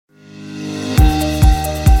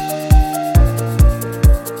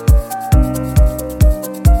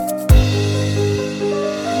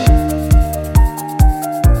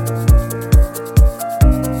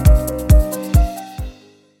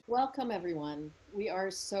everyone. We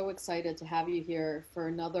are so excited to have you here for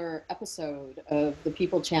another episode of the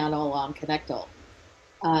People Channel on Connectal.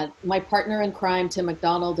 My partner in crime, Tim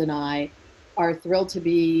McDonald, and I are thrilled to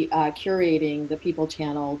be curating the People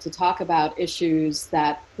Channel to talk about issues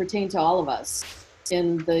that pertain to all of us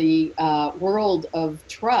in the world of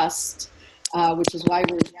trust, which is why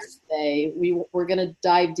we're here today. We're going to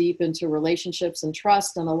dive deep into relationships and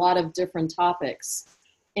trust and a lot of different topics.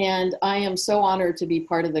 And I am so honored to be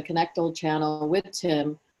part of the Connectal channel with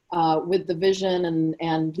Tim, with the vision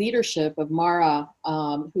and leadership of Mara,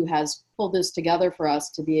 who has pulled this together for us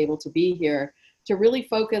to be able to be here, to really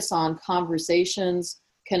focus on conversations,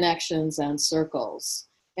 connections, and circles.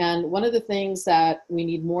 And one of the things that we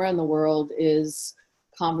need more in the world is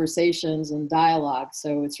conversations and dialogue.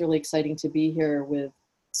 So it's really exciting to be here with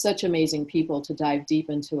such amazing people to dive deep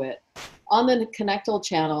into it. On the Connectal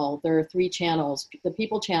channel, there are 3 channels. The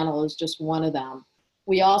People channel is just one of them.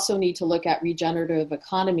 We also need to look at regenerative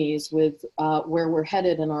economies with where we're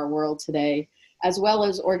headed in our world today, as well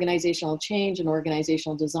as organizational change and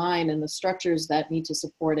organizational design and the structures that need to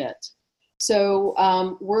support it. So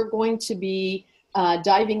we're going to be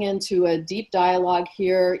diving into a deep dialogue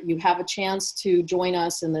here. You have a chance to join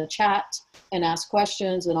us in the chat and ask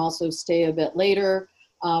questions and also stay a bit later.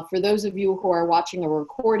 For those of you who are watching a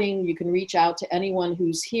recording, you can reach out to anyone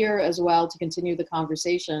who's here as well to continue the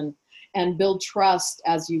conversation and build trust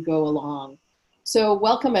as you go along. So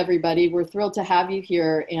welcome everybody. We're thrilled to have you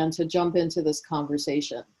here and to jump into this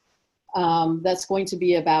conversation. That's going to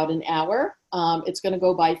be about an hour. It's going to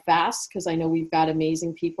go by fast because I know we've got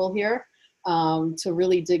amazing people here to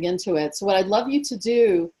really dig into it. So what I'd love you to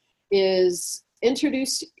do is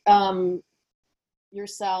introduce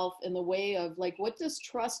yourself in the way of like, what does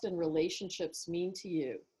trust and relationships mean to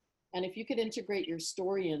you? And if you could integrate your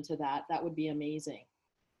story into that, that would be amazing.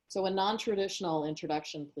 So a non-traditional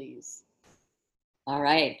introduction, please. All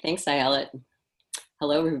right, thanks, Ayelet.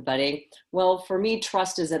 Hello, everybody. Well, for me,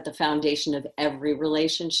 trust is at the foundation of every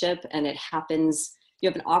relationship, and it happens, you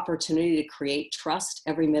have an opportunity to create trust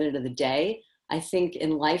every minute of the day. I think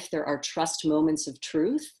in life, there are trust moments of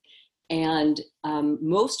truth. And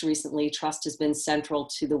most recently, trust has been central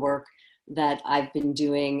to the work that I've been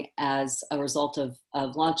doing as a result of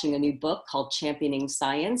launching a new book called Championing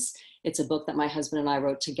Science. It's a book that my husband and I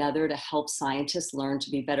wrote together to help scientists learn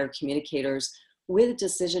to be better communicators with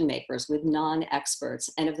decision makers, with non-experts.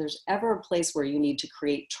 And if there's ever a place where you need to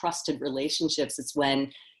create trusted relationships, it's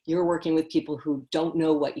when you're working with people who don't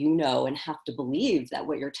know what you know and have to believe that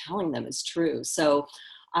what you're telling them is true. So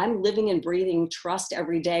I'm living and breathing trust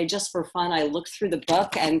every day. Just for fun, I looked through the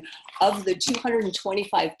book, and of the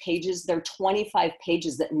 225 pages, there are 25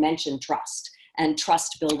 pages that mention trust and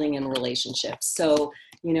trust building in relationships. So,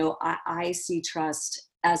 you know, I see trust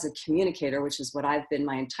as a communicator, which is what I've been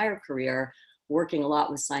my entire career, working a lot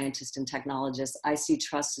with scientists and technologists. I see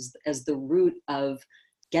trust as the root of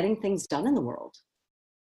getting things done in the world.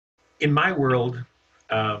 In my world,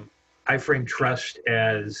 I frame trust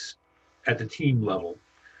as at the team level,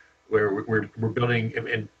 where we're building,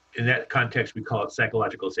 and in that context, we call it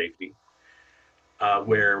psychological safety,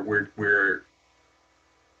 where we're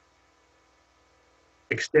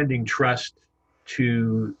extending trust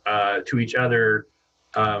to each other,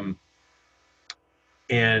 and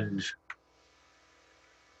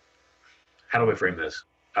how do I frame this?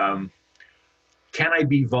 Can I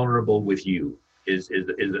be vulnerable with you? Is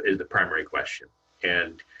the primary question,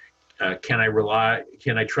 and can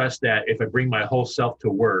I trust that if I bring my whole self to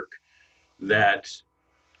work, that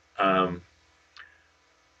I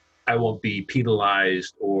won't be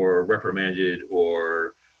penalized or reprimanded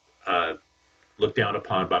or looked down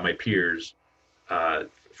upon by my peers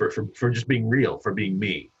for just being real, for being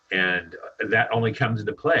me. And that only comes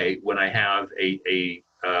into play when I have a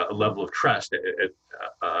level of trust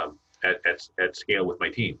at scale with my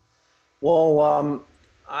team. Well,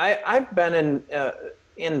 I've been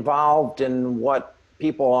involved in what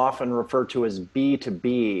people often refer to as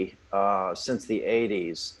B2B since the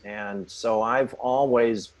 80s. And so I've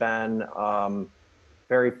always been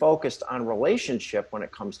very focused on relationship when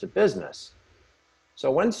it comes to business.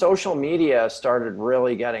 So when social media started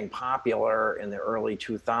really getting popular in the early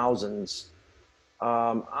 2000s,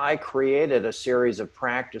 I created a series of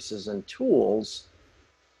practices and tools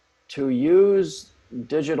to use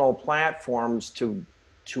digital platforms to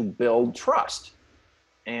build trust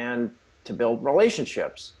and to build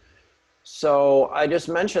relationships. So I just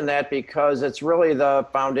mentioned that because it's really the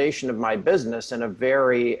foundation of my business in a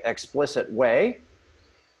very explicit way.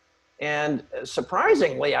 And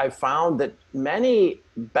surprisingly, I found that many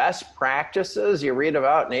best practices you read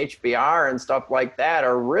about in HBR and stuff like that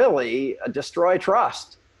are really destroy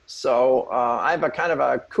trust. So I have a kind of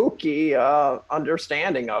a kooky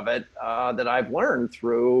understanding of it that I've learned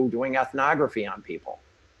through doing ethnography on people.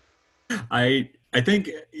 I think,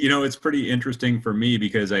 it's pretty interesting for me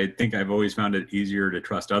because I think I've always found it easier to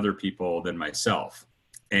trust other people than myself.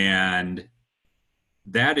 And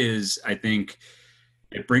that is, I think,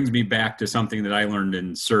 it brings me back to something that I learned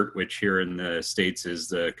in CERT, which here in the States is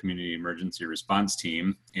the Community Emergency Response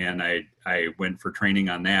Team. And I went for training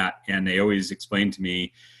on that. And they always explained to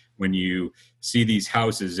me, when you see these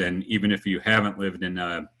houses, and even if you haven't lived in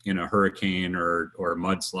a hurricane or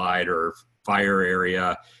mudslide or fire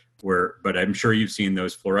area, but I'm sure you've seen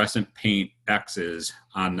those fluorescent paint X's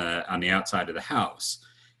on the outside of the house.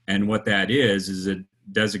 And what that is a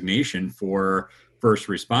designation for first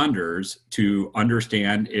responders to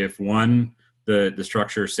understand if, one, the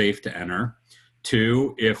structure is safe to enter,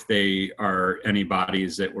 two, if they are any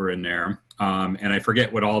bodies that were in there. And I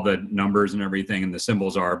forget what all the numbers and everything and the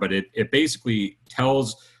symbols are, but it basically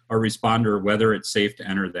tells a responder whether it's safe to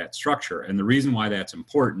enter that structure. And the reason why that's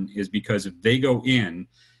important is because if they go in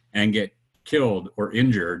and get killed or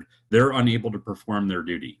injured, they're unable to perform their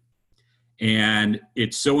duty. And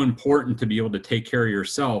it's so important to be able to take care of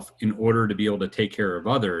yourself in order to be able to take care of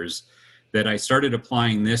others that I started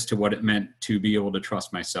applying this to what it meant to be able to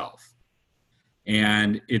trust myself.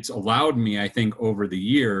 And it's allowed me, I think, over the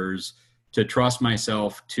years to trust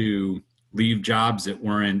myself to leave jobs that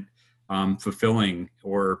weren't fulfilling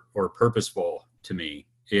or purposeful to me.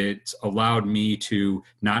 It's allowed me to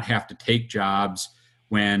not have to take jobs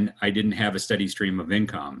when I didn't have a steady stream of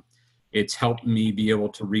income. It's helped me be able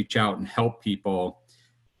to reach out and help people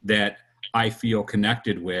that I feel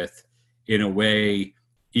connected with in a way,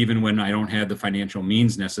 even when I don't have the financial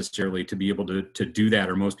means necessarily to be able to do that,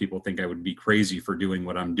 or most people think I would be crazy for doing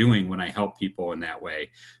what I'm doing when I help people in that way,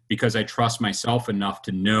 because I trust myself enough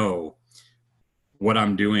to know what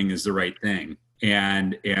I'm doing is the right thing.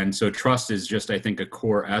 And so trust is just, I think, a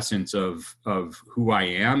core essence of who I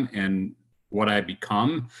am and what I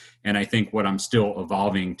become, and I think what I'm still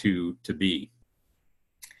evolving to be.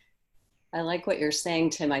 I like what you're saying,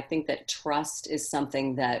 Tim. I think that trust is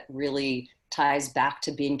something that really ties back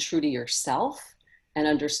to being true to yourself and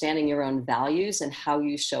understanding your own values and how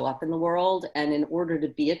you show up in the world. And in order to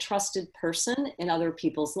be a trusted person in other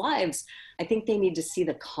people's lives, I think they need to see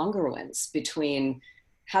the congruence between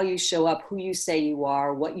how you show up, who you say you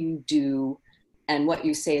are, what you do, and what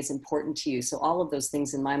you say is important to you. So all of those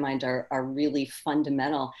things in my mind are really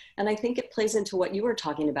fundamental. And I think it plays into what you were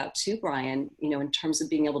talking about too, Brian, in terms of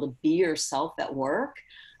being able to be yourself at work.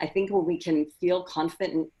 I think when we can feel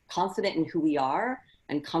confident in who we are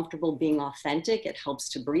and comfortable being authentic, it helps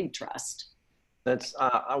to breed trust. That's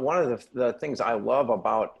one of the things I love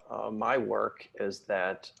about my work is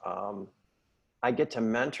that I get to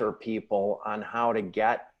mentor people on how to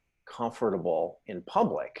get comfortable in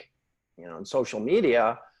public. In social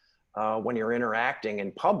media, when you're interacting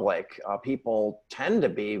in public, people tend to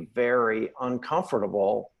be very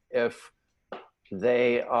uncomfortable if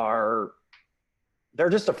they're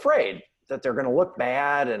just afraid that they're going to look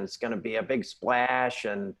bad and it's going to be a big splash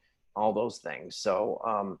and all those things.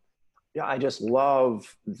 So yeah, I just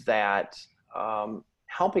love that,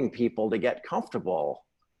 helping people to get comfortable.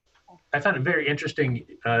 I found it very interesting,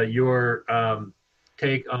 your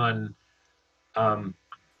take on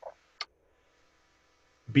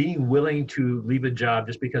being willing to leave a job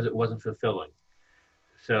just because it wasn't fulfilling.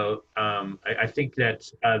 So I think that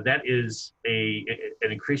that is an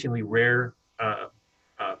increasingly rare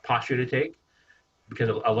posture to take, because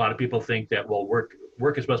a lot of people think that, well, work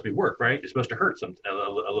is supposed to be work, right? It's supposed to hurt a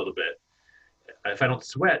little bit. If I don't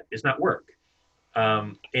sweat, it's not work.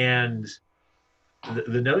 And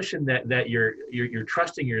the notion that you're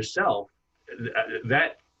trusting yourself,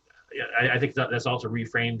 that I think that's also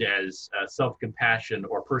reframed as self-compassion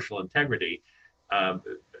or personal integrity,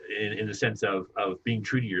 in the sense of being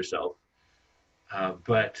true to yourself.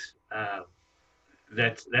 But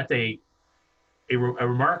that's a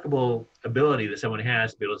remarkable ability that someone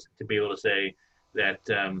has to be able to say that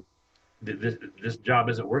this job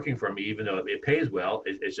isn't working for me, even though it pays well.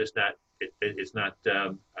 It's just not. It's not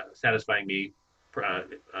satisfying me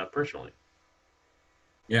personally.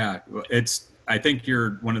 Yeah, I think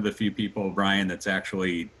you're one of the few people, Brian, that's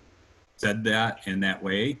actually said that in that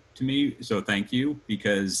way to me. So thank you,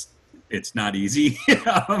 because it's not easy.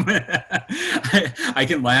 I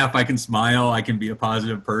can laugh, I can smile, I can be a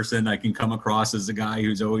positive person, I can come across as a guy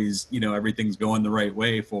who's always, everything's going the right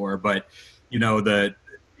way for. But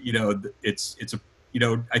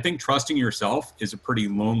I think trusting yourself is a pretty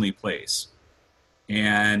lonely place,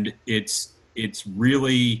 and it's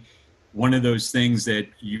really one of those things that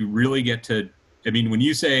you really get to I mean, when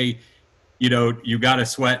you say, you got to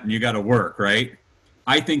sweat and you got to work, right?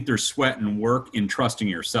 I think there's sweat and work in trusting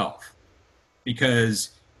yourself,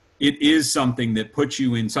 because it is something that puts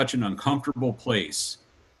you in such an uncomfortable place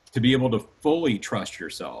to be able to fully trust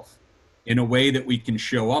yourself in a way that we can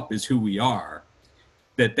show up as who we are.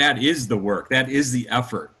 That is the work, that is the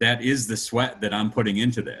effort, that is the sweat that I'm putting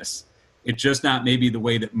into this. It's just not maybe the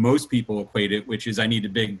way that most people equate it, which is I need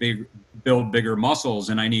to build bigger muscles,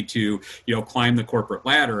 and I need to, climb the corporate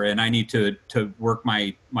ladder, and I need to work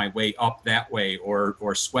my way up that way,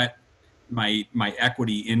 or sweat my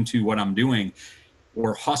equity into what I'm doing,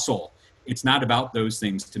 or hustle. It's not about those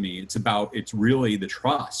things to me. It's really the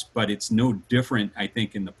trust, but it's no different, I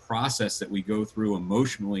think, in the process that we go through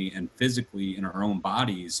emotionally and physically in our own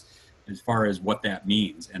bodies, as far as what that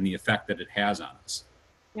means and the effect that it has on us.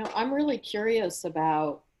 I'm really curious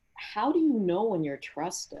about, how do you know when you're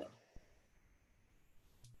trusted?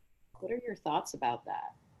 What are your thoughts about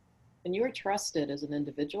that? When you're trusted as an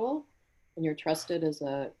individual, when you're trusted as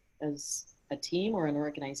a team or an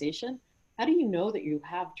organization, how do you know that you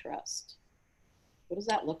have trust? What does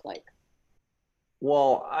that look like?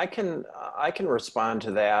 Well, I can respond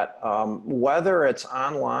to that. Whether it's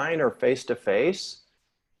online or face to face,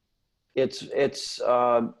 it's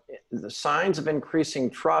the signs of increasing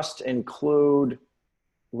trust include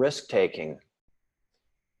risk taking.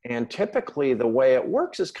 And typically the way it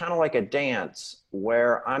works is kind of like a dance,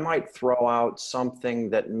 where I might throw out something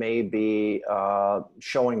that may be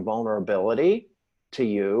showing vulnerability to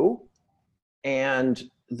you. And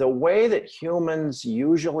the way that humans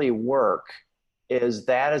usually work is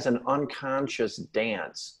that is an unconscious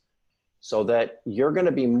dance, so that you're going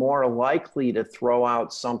to be more likely to throw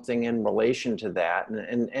out something in relation to that.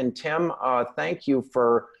 And Tim, thank you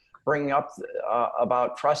for bringing up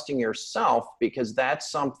about trusting yourself, because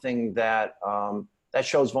that's something that that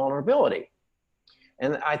shows vulnerability.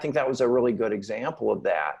 And I think that was a really good example of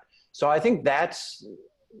that. So I think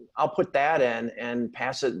I'll put that in and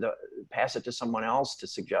pass it to someone else to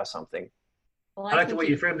suggest something. Well, I like the way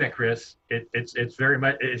you frame that, Chris. It's very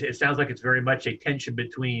much. It sounds like it's very much a tension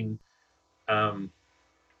between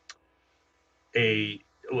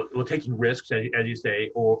taking risks, as you say,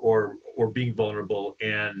 or being vulnerable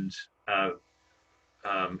and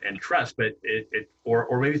trust, but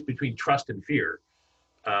or maybe it's between trust and fear.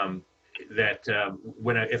 If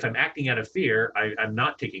I'm acting out of fear, I'm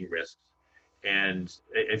not taking risks. And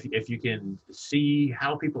if you can see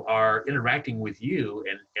how people are interacting with you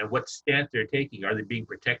and what stance they're taking, are they being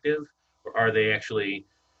protective, or are they actually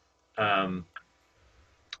not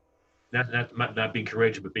being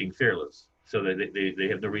courageous but being fearless, so that they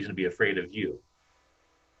have no reason to be afraid of you?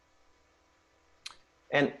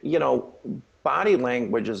 And body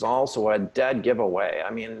language is also a dead giveaway.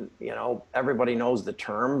 I mean, everybody knows the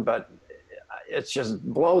term, but it just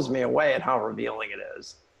blows me away at how revealing it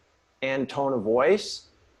is. And tone of voice,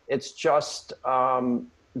 it's just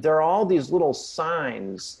there are all these little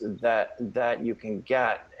signs that you can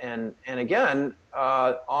get, and again,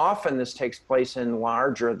 often this takes place in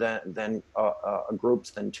larger than groups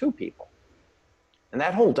than two people, and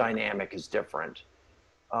that whole dynamic is different.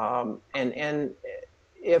 And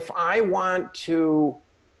if I want to,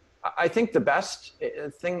 I think the best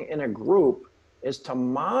thing in a group is to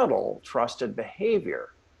model trusted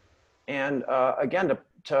behavior, and again,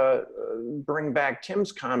 to bring back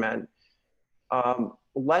Tim's comment,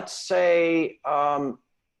 let's say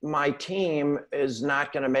my team is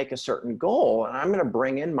not going to make a certain goal, and I'm going to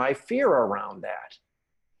bring in my fear around that.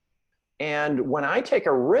 And when I take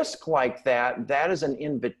a risk like that, that is an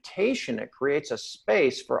invitation. It creates a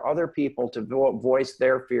space for other people to voice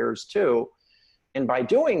their fears too. And by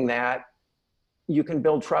doing that, you can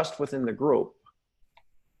build trust within the group.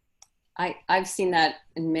 I've seen that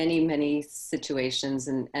in many, many situations,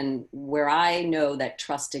 and where I know that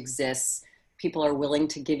trust exists, people are willing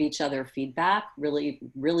to give each other feedback, really,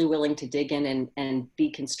 really willing to dig in and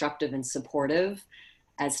be constructive and supportive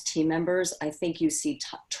as team members. I think you see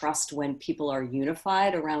trust when people are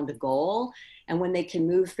unified around a goal and when they can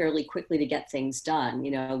move fairly quickly to get things done.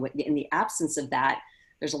 In the absence of that,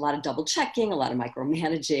 there's a lot of double checking, a lot of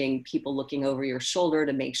micromanaging, people looking over your shoulder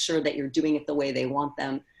to make sure that you're doing it the way they want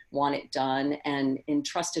it done. And in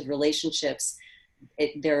trusted relationships,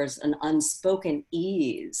 there's an unspoken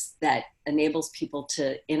ease that enables people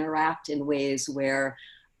to interact in ways where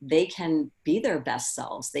they can be their best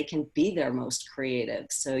selves. They can be their most creative.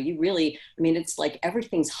 So you really, it's like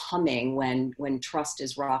everything's humming when trust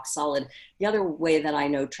is rock solid. The other way that I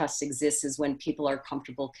know trust exists is when people are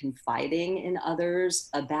comfortable confiding in others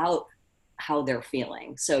about how they're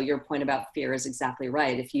feeling. So your point about fear is exactly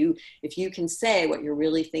right. If you can say what you're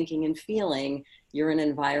really thinking and feeling, you're in an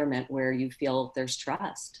environment where you feel there's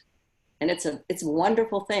trust. And it's a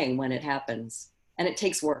wonderful thing when it happens, and it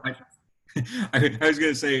takes work. I was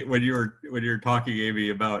going to say, when you're talking, Amy,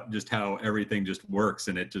 about just how everything just works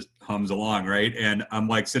and it just hums along, right? And I'm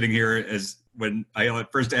like sitting here, as when I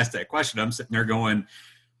first asked that question, I'm sitting there going,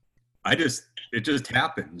 it just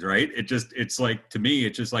happens, right? It's like, to me,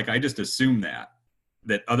 it's just like, I just assume that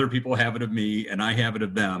other people have it of me and I have it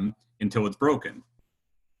of them until it's broken.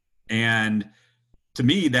 And to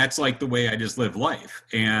me, that's like the way I just live life.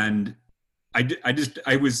 And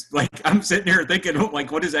I was like, I'm sitting here thinking,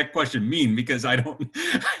 like, what does that question mean? Because I don't,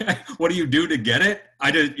 what do you do to get it?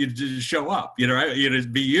 You just show up, you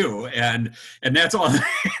just be you. And that's all.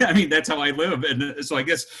 I mean, that's how I live. And so I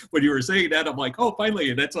guess when you were saying that, I'm like, oh,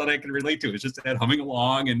 finally, that's what I can relate to. It's just that humming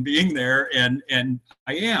along and being there. And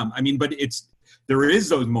I am, I mean, but there is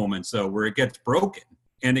those moments though, where it gets broken,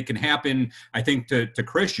 and it can happen. I think to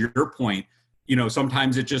Chris, your point,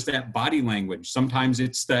 sometimes it's just that body language. Sometimes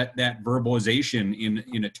it's that verbalization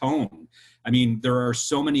in a tone. I mean, there are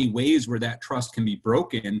so many ways where that trust can be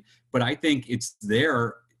broken, but I think it's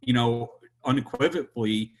there,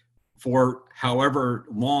 unequivocally for however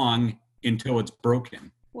long until it's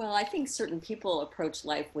broken. Well, I think certain people approach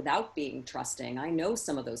life without being trusting. I know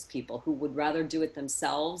some of those people who would rather do it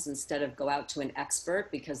themselves instead of go out to an expert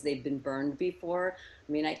because they've been burned before.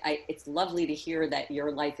 I mean, it's lovely to hear that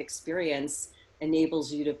your life experience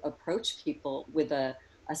enables you to approach people with a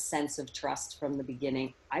sense of trust from the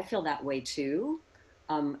beginning. I feel that way too.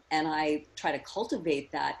 And I try to cultivate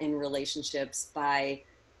that in relationships by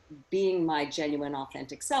being my genuine,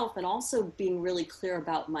 authentic self, and also being really clear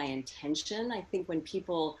about my intention. I think when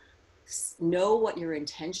people know what your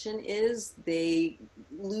intention is, they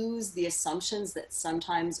lose the assumptions that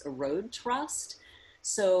sometimes erode trust.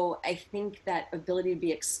 So I think that ability to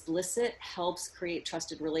be explicit helps create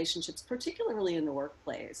trusted relationships, particularly in the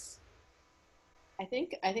workplace. I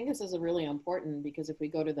think this is really important, because if we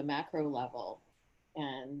go to the macro level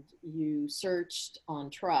and you searched on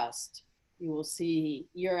trust, you will see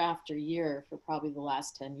year after year for probably the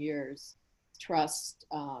last 10 years, trust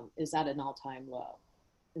is at an all-time low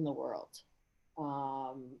in the world,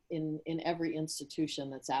 in every institution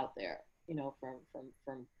that's out there,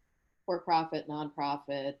 from for-profit,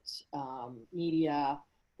 nonprofit, media.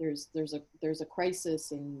 There's a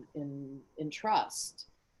crisis in trust.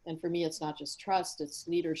 And for me, it's not just trust, it's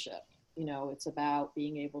leadership. It's about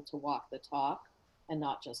being able to walk the talk and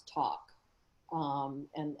not just talk.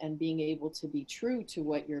 And being able to be true to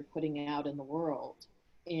what you're putting out in the world.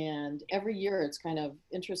 And every year it's kind of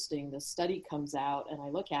interesting. This study comes out and I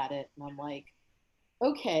look at it and I'm like,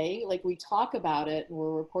 okay, like we talk about it and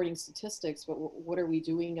we're reporting statistics, but what are we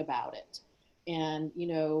doing about it? And,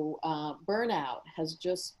 burnout has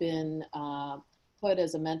just been put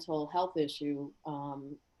as a mental health issue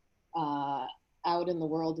out in the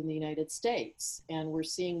world in the United States. And we're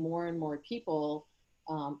seeing more and more people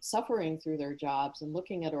suffering through their jobs, and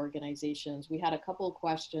looking at organizations. We had a couple of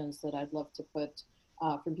questions that I'd love to put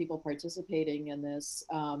from people participating in this.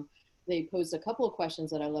 They posed a couple of questions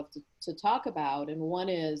that I love to talk about. And one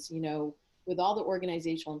is, with all the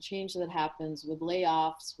organizational change that happens, with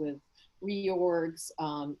layoffs, with reorgs,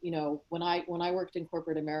 when I worked in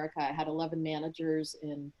corporate America, I had 11 managers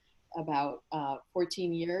in about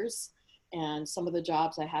 14 years. And some of the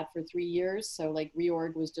jobs I had for 3 years. So like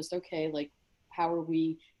reorg was just, okay, like, how are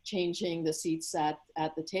we changing the seats at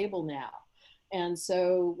the table now? And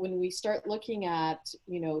so when we start looking at,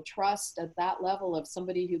 trust at that level of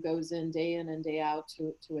somebody who goes in and day out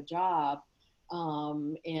to a job,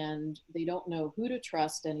 and they don't know who to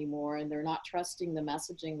trust anymore, and they're not trusting the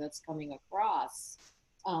messaging that's coming across,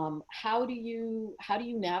 how do you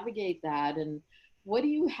navigate that? And what do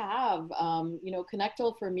you have?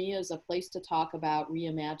 Connectal for me is a place to talk about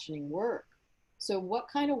reimagining work. So what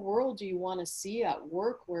kind of world do you want to see at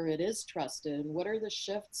work where it is trusted? And what are the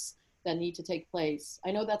shifts that need to take place?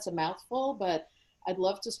 I know that's a mouthful, but I'd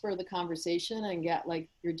love to spur the conversation and get like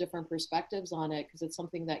your different perspectives on it, because it's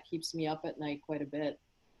something that keeps me up at night quite a bit.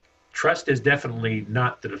 Trust is definitely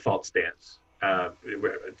not the default stance.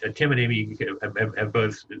 Tim and Amy have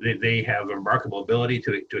both, they have a remarkable ability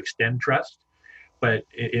to extend trust, but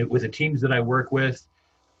with the teams that I work with,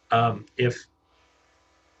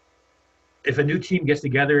 if a new team gets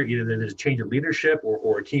together, either there's a change of leadership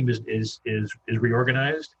or a team is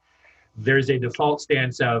reorganized, there's a default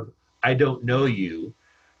stance of, I don't know you,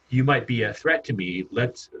 you might be a threat to me.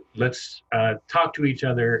 Let's talk to each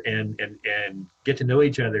other and get to know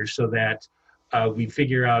each other so that we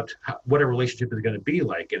figure out what a relationship is going to be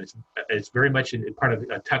like. And it's very much part of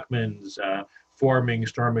Tuckman's forming,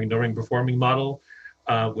 storming, knowing, performing model.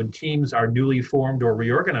 When teams are newly formed or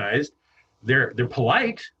reorganized, they're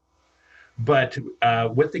polite, but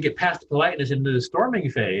once they get past the politeness into the storming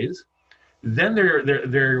phase, then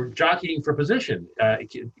they're jockeying for position.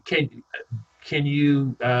 Can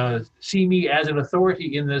you see me as an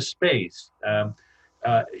authority in this space?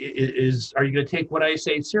 Are you going to take what I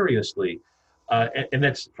say seriously? And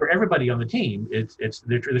that's for everybody on the team.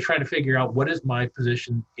 They're trying to figure out what is my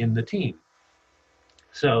position in the team.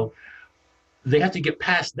 So they have to get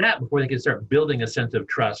past that before they can start building a sense of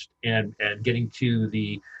trust and getting to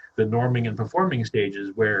the norming and performing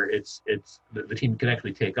stages where the team can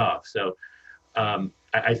actually take off. So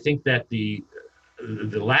I think that the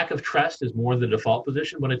lack of trust is more the default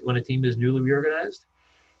position when a team is newly reorganized,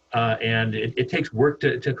 and it takes work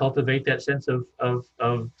to cultivate that sense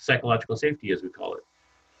of psychological safety, as we call it.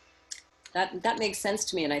 That makes sense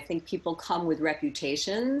to me, and I think people come with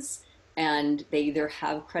reputations, and they either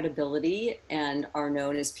have credibility and are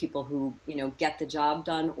known as people who get the job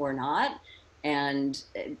done or not. And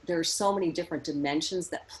there's so many different dimensions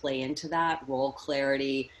that play into that: role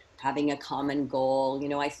clarity, having a common goal.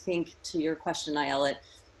 I think to your question, Ayelet,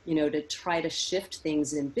 to try to shift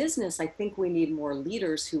things in business, I think we need more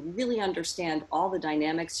leaders who really understand all the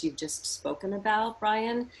dynamics you've just spoken about,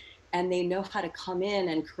 Brian, and they know how to come in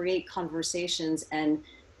and create conversations and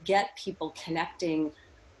get people connecting,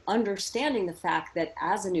 understanding the fact that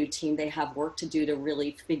as a new team, they have work to do to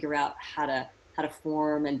really figure out how to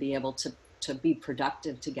form and be able to be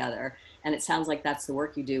productive together. And it sounds like that's the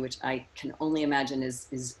work you do, which I can only imagine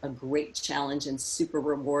is a great challenge and super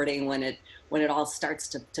rewarding when it all starts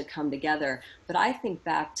to come together. But I think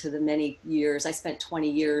back to the many years, I spent 20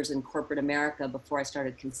 years in corporate America before I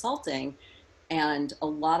started consulting. And a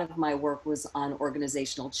lot of my work was on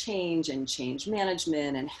organizational change and change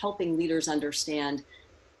management and helping leaders understand,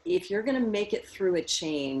 if you're going to make it through a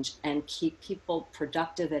change and keep people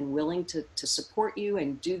productive and willing to support you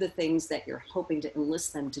and do the things that you're hoping to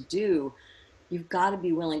enlist them to do, you've got to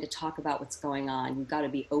be willing to talk about what's going on. You've got to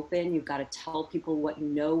be open. You've got to tell people what you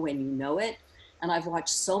know when you know it. And I've watched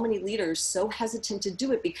so many leaders so hesitant to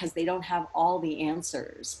do it because they don't have all the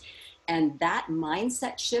answers. And that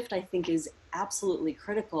mindset shift, I think, is absolutely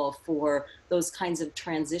critical for those kinds of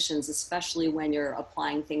transitions, especially when you're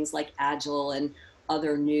applying things like Agile and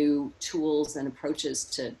other new tools and approaches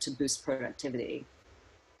to boost productivity.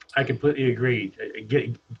 I completely agree.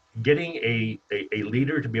 Getting a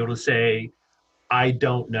leader to be able to say, "I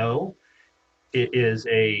don't know," that's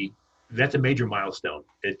a major milestone.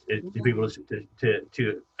 To be able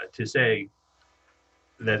to say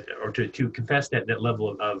that, or to confess that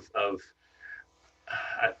level of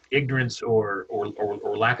ignorance or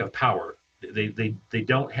lack of power. They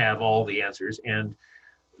don't have all the answers, and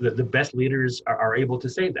the best leaders are able to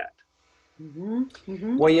say that. Mm-hmm.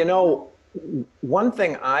 Mm-hmm. Well, one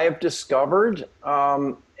thing I've discovered,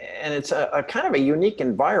 and it's a kind of a unique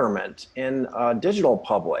environment in digital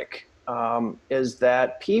public, is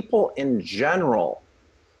that people in general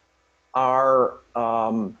are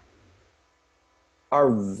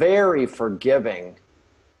very forgiving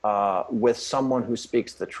with someone who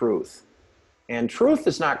speaks the truth. And truth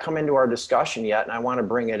has not come into our discussion yet, and I want to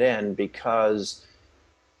bring it in because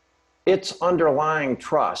it's underlying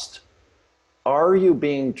trust. Are you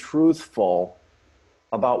being truthful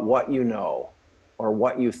about what you know or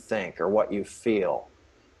what you think or what you feel?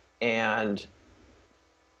 And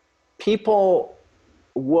people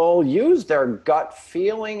will use their gut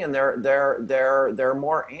feeling and their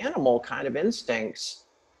more animal kind of instincts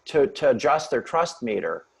to adjust their trust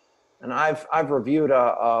meter. And I've reviewed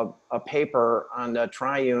a paper on the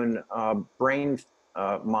triune brain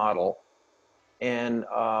model, and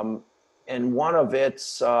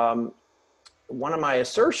one of my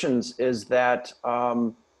assertions is that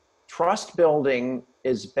trust building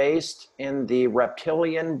is based in the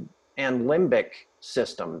reptilian and limbic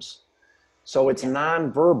systems. So it's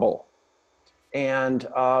nonverbal. And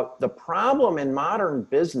the problem in modern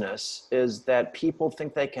business is that people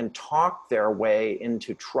think they can talk their way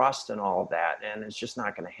into trust and all of that, and it's just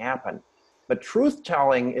not going to happen. But truth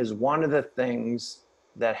telling is one of the things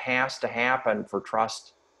that has to happen for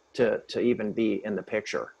trust to even be in the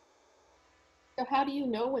picture. So how do you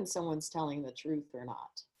know when someone's telling the truth or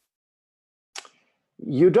not?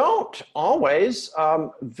 You don't always.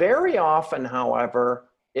 Very often, however,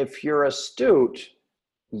 if you're astute,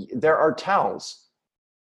 there are tells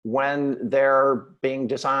when they're being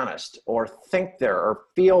dishonest or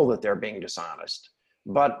feel that they're being dishonest,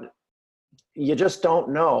 but you just don't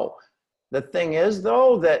know. The thing is,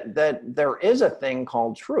 though, that there is a thing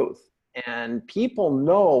called truth, and people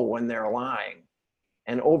know when they're lying.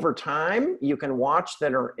 And over time, you can watch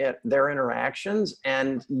their interactions,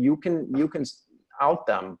 and you can out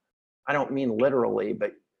them. I don't mean literally,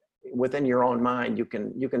 but within your own mind, you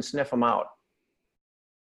can sniff them out.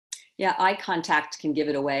 Yeah, eye contact can give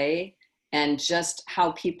it away, and just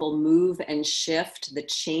how people move and shift, the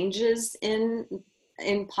changes in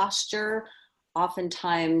posture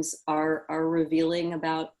oftentimes are revealing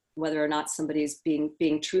about whether or not somebody's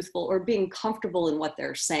being truthful or being comfortable in what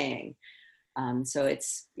they're saying. So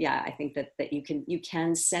it's, yeah, I think that you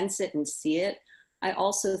can sense it and see it. I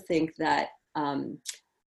also think that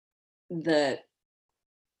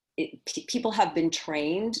people have been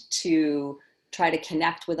trained to try to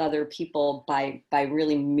connect with other people by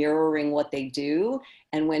really mirroring what they do.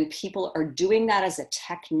 And when people are doing that as a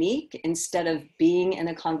technique, instead of being in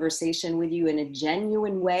a conversation with you in a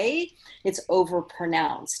genuine way, it's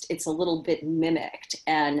overpronounced. It's a little bit mimicked,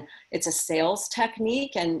 and it's a sales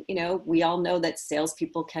technique. And, you know, we all know that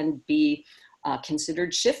salespeople can be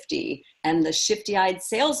considered shifty, and the shifty-eyed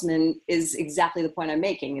salesman is exactly the point I'm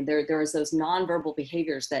making. There is those nonverbal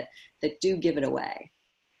behaviors that do give it away.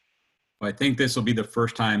 Well, I think this will be the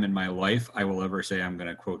first time in my life I will ever say I'm going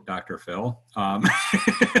to quote Dr. Phil. But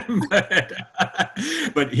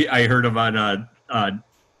I heard about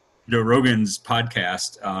Joe Rogan's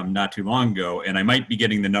podcast not too long ago, and I might be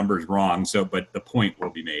getting the numbers wrong. But the point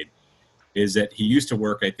will be made is that he used to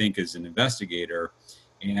work, I think, as an investigator,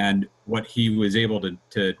 and what he was able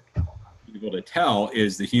to tell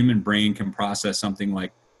is the human brain can process something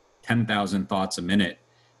like 10,000 thoughts a minute,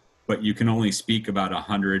 but you can only speak about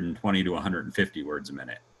 120 to 150 words a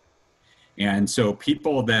minute. And so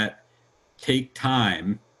people that take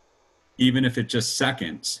time, even if it's just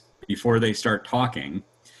seconds before they start talking,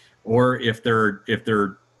 or if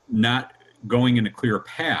they're not going in a clear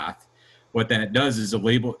path, what that does is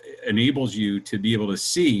enables you to be able to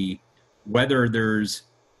see whether there's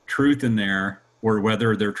truth in there or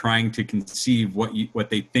whether they're trying to conceive what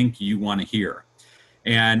they think you want to hear.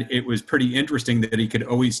 And it was pretty interesting that he could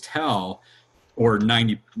always tell, or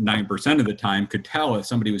 99% of the time could tell if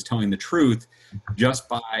somebody was telling the truth just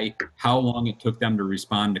by how long it took them to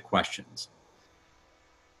respond to questions.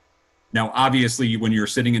 Now, obviously, when you're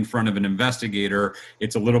sitting in front of an investigator,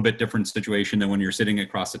 it's a little bit different situation than when you're sitting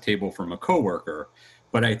across the table from a coworker.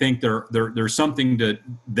 But I think there's something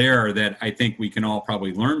there that I think we can all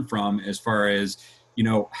probably learn from, as far as, you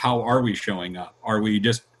know, how are we showing up? Are we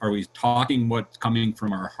talking what's coming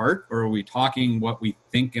from our heart, or are we talking what we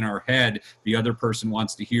think in our head the other person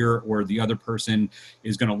wants to hear, or the other person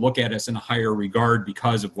is going to look at us in a higher regard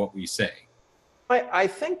because of what we say? I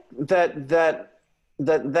think that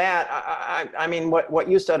I mean, what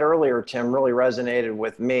you said earlier, Tim, really resonated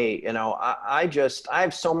with me. You know, I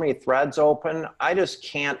have so many threads open. I just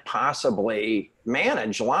can't possibly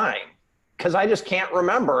manage lying, because I just can't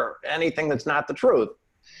remember anything that's not the truth.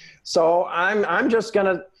 So I'm just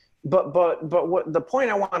gonna. But what the point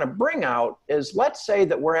I want to bring out is, let's say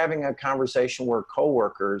that we're having a conversation, we're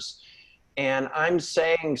coworkers, and I'm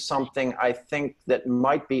saying something I think that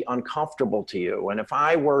might be uncomfortable to you. And if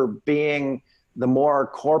I were being the more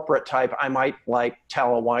corporate type, I might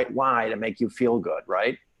tell a white lie to make you feel good,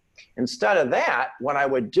 right? Instead of that, what I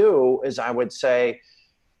would do is I would say,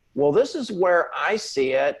 well, this is where I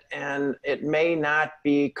see it, and it may not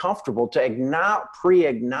be comfortable to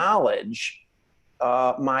pre-acknowledge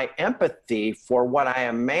my empathy for what I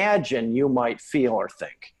imagine you might feel or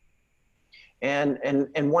think. And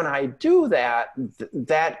when I do that,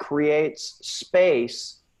 that creates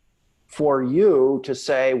space for you to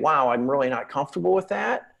say, wow, I'm really not comfortable with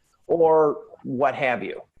that, or what have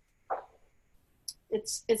you.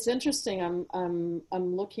 It's interesting. I'm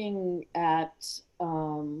looking at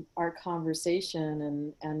our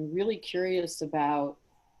conversation and really curious about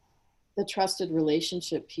the trusted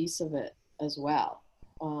relationship piece of it as well,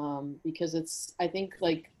 because I think,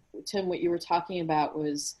 like Tim, what you were talking about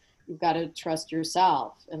was, you've got to trust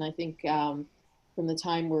yourself. And I think from the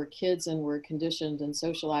time we're kids and we're conditioned and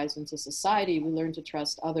socialized into society, we learn to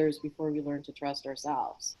trust others before we learn to trust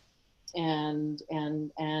ourselves. And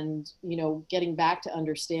you know, getting back to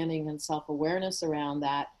understanding and self-awareness around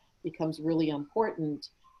that becomes really important.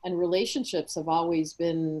 And relationships have always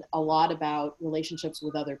been a lot about relationships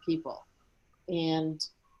with other people. And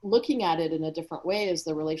looking at it in a different way is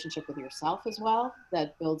the relationship with yourself as well,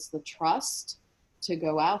 that builds the trust to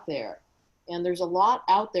go out there. And there's a lot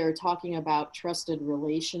out there talking about trusted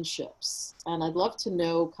relationships. And I'd love to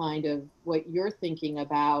know kind of what you're thinking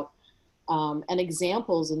about and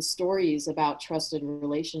examples and stories about trusted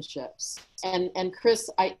relationships. And Chris,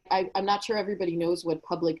 I'm not sure everybody knows what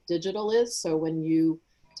public digital is. So when you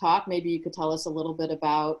talk, maybe you could tell us a little bit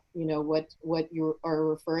about, what you are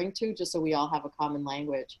referring to, just so we all have a common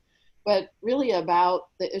language. But really about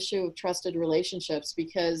the issue of trusted relationships,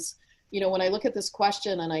 because, when I look at this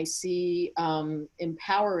question and I see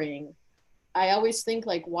empowering, I always think,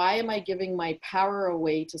 like, why am I giving my power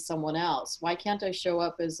away to someone else? Why can't I show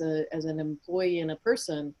up as an employee and a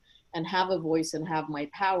person and have a voice and have my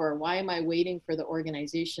power? Why am I waiting for the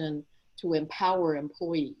organization to empower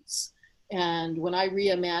employees? And when I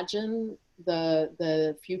reimagine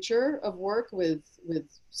the future of work with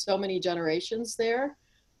so many generations there,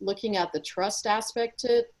 looking at the trust aspect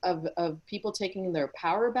of people taking their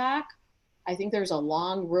power back, I think there's a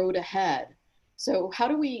long road ahead. So how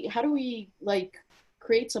do we like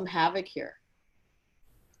create some havoc here?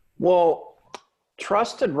 Well,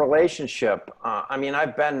 trusted relationship.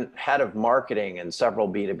 I've been head of marketing in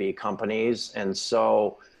several B2B companies, and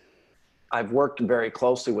so I've worked very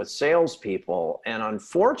closely with salespeople. And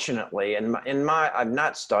unfortunately, I've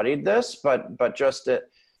not studied this, but just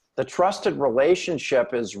the trusted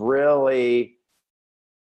relationship is really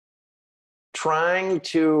trying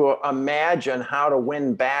to imagine how to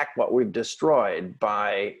win back what we've destroyed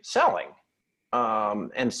by selling.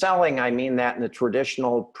 And selling, I mean that in the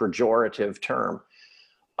traditional pejorative term.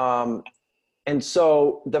 And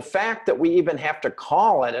so the fact that we even have to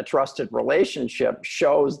call it a trusted relationship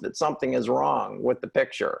shows that something is wrong with the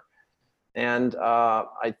picture. And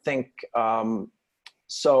I think,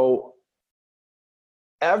 so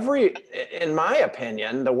in my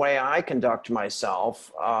opinion, the way I conduct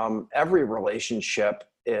myself, every relationship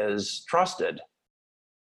is trusted,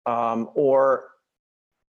 or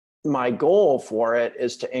my goal for it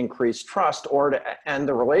is to increase trust or to end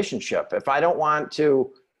the relationship. If I don't want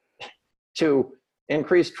to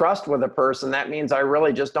increase trust with a person, that means I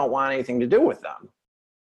really just don't want anything to do with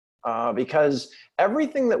them, because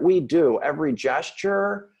everything that we do, every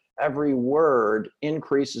gesture, every word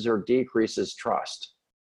increases or decreases trust.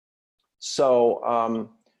 So,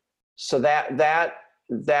 that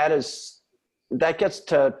gets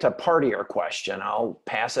to part of your question. I'll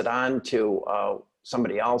pass it on to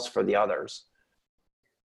somebody else for the others.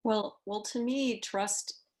 Well, to me,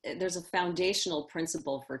 trust, there's a foundational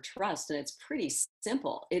principle for trust, and it's pretty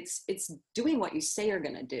simple. It's doing what you say you're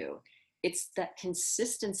going to do. It's that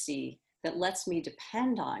consistency that lets me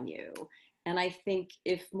depend on you. And I think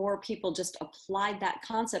if more people just applied that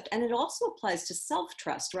concept, and it also applies to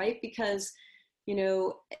self-trust, right? Because,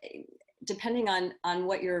 depending on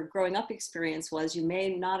what your growing up experience was, you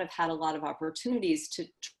may not have had a lot of opportunities to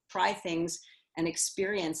try things and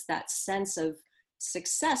experience that sense of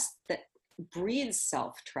success that breeds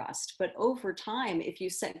self-trust. But over time, if you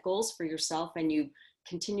set goals for yourself and you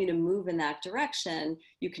continue to move in that direction,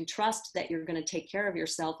 you can trust that you're going to take care of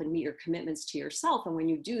yourself and meet your commitments to yourself. And when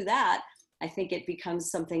you do that, I think it becomes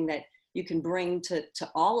something that you can bring to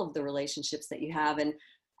all of the relationships that you have. And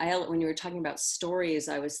when you were talking about stories,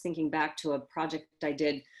 I was thinking back to a project I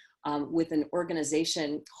did with an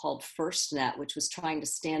organization called FirstNet, which was trying to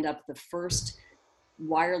stand up the first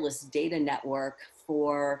wireless data network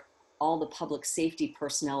for all the public safety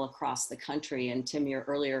personnel across the country. And Tim, your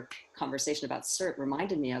earlier conversation about CERT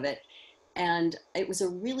reminded me of it. And it was a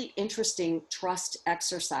really interesting trust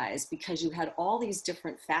exercise because you had all these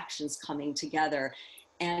different factions coming together,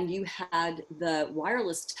 and you had the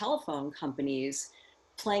wireless telephone companies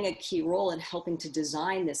playing a key role in helping to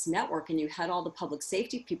design this network. And you had all the public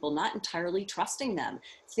safety people not entirely trusting them,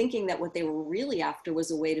 thinking that what they were really after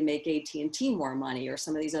was a way to make AT&T more money or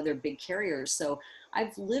some of these other big carriers. So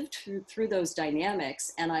I've lived through those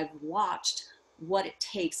dynamics, and I've watched what it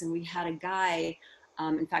takes. And we had a guy,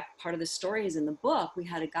 in fact, part of the story is in the book. We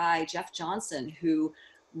had a guy, Jeff Johnson, who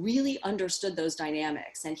really understood those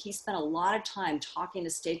dynamics. And he spent a lot of time talking to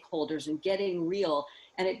stakeholders and getting real.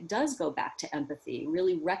 And it does go back to empathy,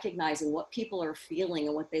 really recognizing what people are feeling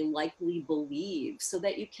and what they likely believe so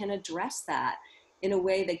that you can address that in a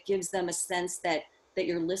way that gives them a sense that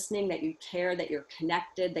you're listening, that you care, that you're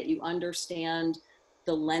connected, that you understand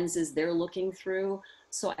the lenses they're looking through.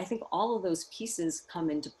 So I think all of those pieces come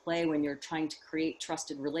into play when you're trying to create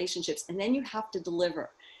trusted relationships. And then you have to deliver.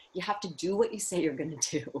 You have to do what you say you're going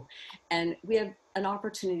to do. And we have an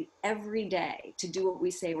opportunity every day to do what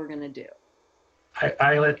we say we're going to do.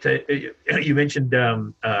 You mentioned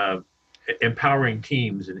empowering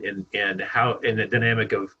teams and how in the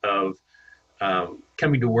dynamic of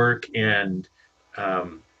coming to work and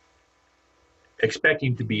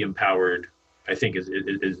expecting to be empowered, I think is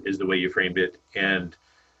the way you framed it. And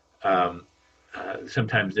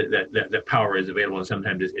sometimes that power is available, and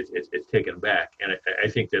sometimes it's taken back. And I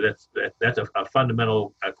think that's a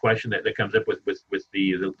fundamental question that comes up with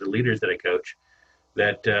the leaders that I coach.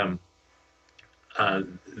 That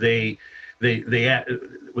they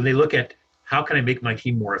when they look at how can I make my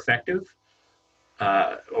team more effective,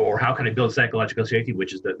 or how can I build psychological safety,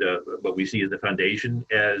 which is what we see as the foundation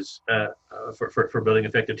as for building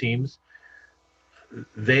effective teams.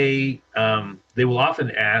 They will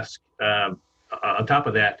often ask, on top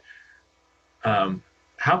of that,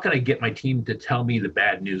 how can I get my team to tell me the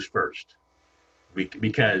bad news first?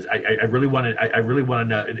 Because I really want to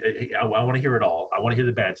know. I want to hear it all. I want to hear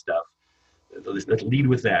the bad stuff. Let's lead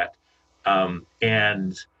with that.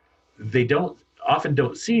 And they often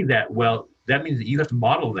don't see that. Well, that means that you have to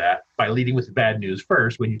model that by leading with the bad news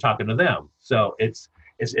first when you're talking to them. So it's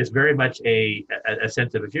very much a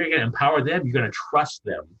sense of, if you're going to empower them, you're going to trust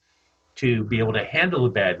them to be able to handle the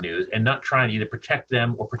bad news and not try and either protect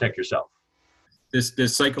them or protect yourself.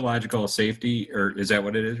 This psychological safety, or is that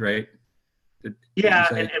what it is, right? Yeah,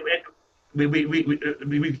 and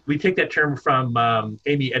we take that term from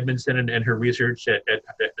Amy Edmondson and her research at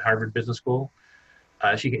Harvard Business School.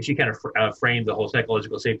 She kind of framed the whole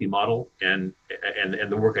psychological safety model, and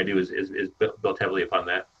the work I do is built heavily upon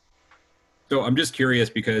that. So I'm just curious,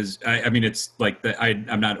 because I mean, it's like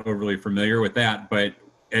I'm not overly familiar with that, but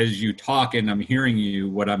as you talk and I'm hearing you,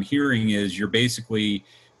 what I'm hearing is you're basically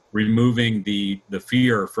removing the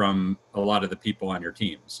fear from a lot of the people on your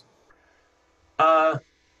teams.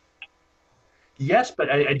 Yes, but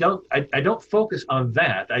I don't focus on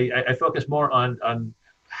that. I focus more on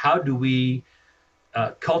how do we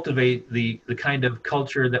cultivate the kind of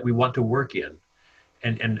culture that we want to work in,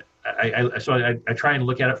 and I try and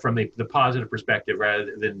look at it from the positive perspective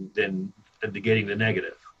rather than negating the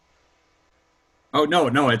negative. Oh,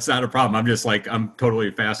 no, it's not a problem. I'm just like, I'm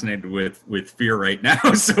totally fascinated with fear right now.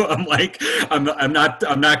 So I'm like, I'm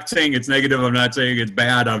not saying it's negative. I'm not saying it's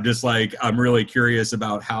bad. I'm just like, I'm really curious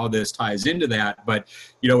about how this ties into that. But,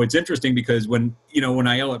 it's interesting because when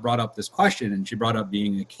Ayelet brought up this question and she brought up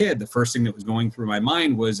being a kid, the first thing that was going through my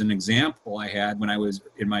mind was an example I had when I was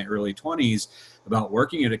in my early 20s about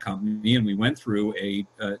working at a company, and we went through a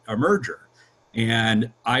merger,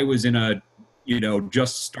 and I was in a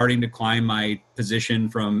just starting to climb my position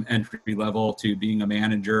from entry level to being a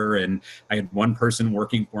manager. And I had one person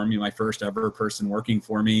working for me, my first ever person working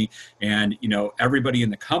for me. And, everybody in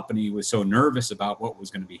the company was so nervous about what was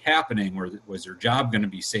going to be happening, or was their job going to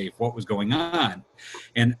be safe? What was going on?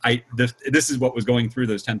 And this is what was going through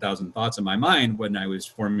those 10,000 thoughts in my mind when I was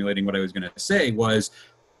formulating what I was going to say was,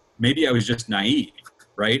 maybe I was just naive,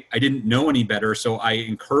 right? I didn't know any better. So I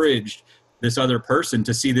encouraged this other person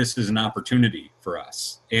to see this as an opportunity for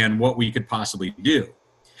us and what we could possibly do.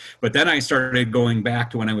 But then I started going back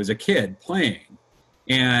to when I was a kid playing,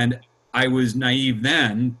 and I was naive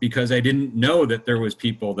then because I didn't know that there was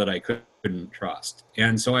people that I couldn't trust.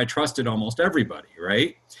 And so I trusted almost everybody,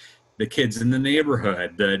 right? The kids in the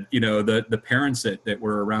neighborhood, the parents that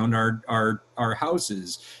were around our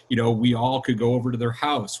houses, we all could go over to their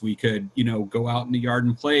house. We could, go out in the yard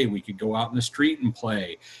and play. We could go out in the street and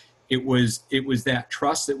play. It was that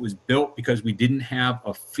trust that was built because we didn't have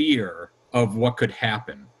a fear of what could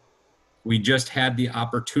happen. We just had the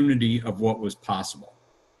opportunity of what was possible.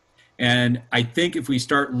 And I think if we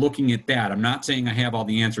start looking at that, I'm not saying I have all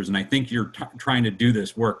the answers, and I think you're trying to do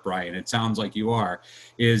this work, Brian. It sounds like you are,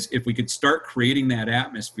 is if we could start creating that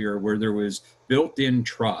atmosphere where there was built-in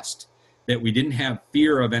trust, that we didn't have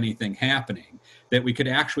fear of anything happening, that we could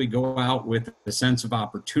actually go out with a sense of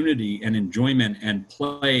opportunity and enjoyment and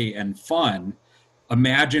play and fun.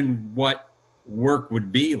 Imagine what work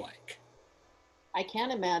would be like. I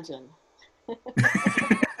can't imagine.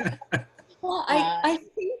 Well,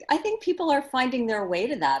 I think people are finding their way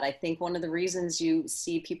to that. I think one of the reasons you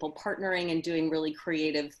see people partnering and doing really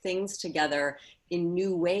creative things together in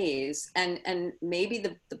new ways, and maybe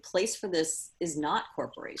the place for this is not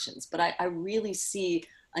corporations, but I really see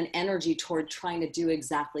an energy toward trying to do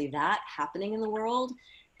exactly that happening in the world.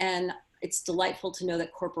 And it's delightful to know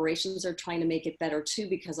that corporations are trying to make it better too,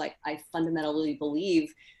 because I fundamentally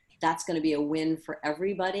believe that's going to be a win for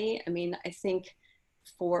everybody. I mean, I think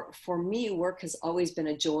for me, work has always been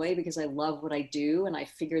a joy because I love what I do, and I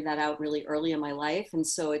figured that out really early in my life. And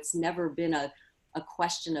so it's never been a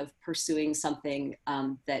question of pursuing something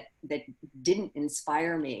that didn't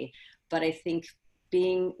inspire me. But I think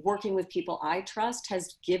working with people I trust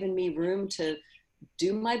has given me room to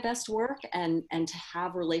do my best work and to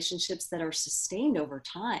have relationships that are sustained over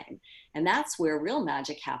time. And that's where real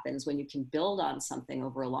magic happens, when you can build on something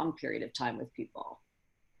over a long period of time with people.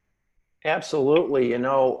 Absolutely.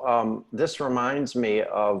 This reminds me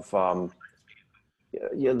of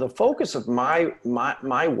the focus of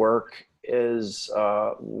my work is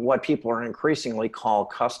what people are increasingly call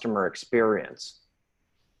customer experience.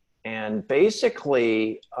 And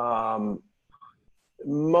basically,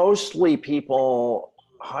 mostly people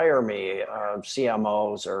hire me,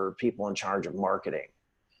 CMOs or people in charge of marketing.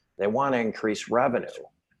 They want to increase revenue.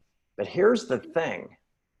 But here's the thing.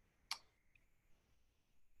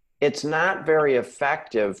 It's not very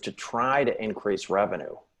effective to try to increase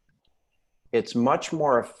revenue. It's much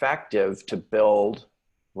more effective to build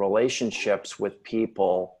relationships with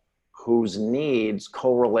people whose needs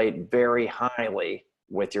correlate very highly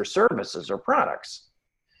with your services or products.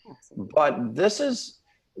 But this is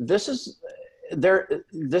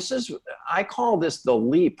I call this the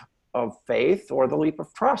leap of faith, or the leap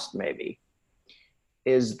of trust, maybe,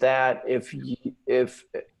 is that if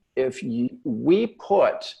we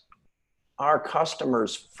put our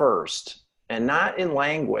customers first, and not in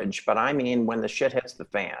language, but I mean when the shit hits the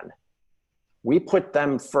fan, we put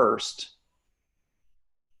them first,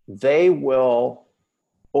 they will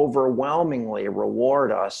overwhelmingly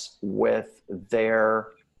reward us with their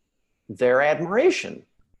admiration.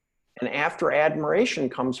 And after admiration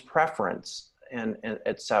comes preference, and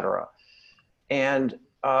et cetera. And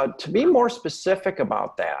to be more specific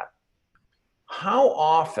about that, how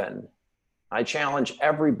often, I challenge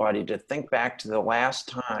everybody to think back to the last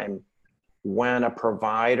time when a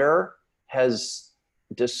provider has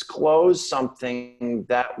disclosed something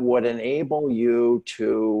that would enable you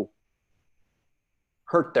to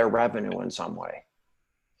hurt their revenue in some way.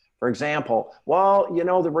 For example, well,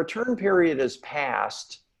 the return period is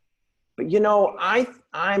passed, but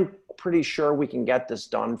I'm pretty sure we can get this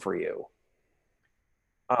done for you.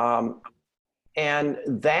 And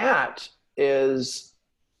that is,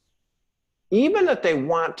 even if they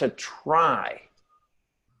want to try,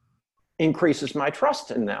 increases my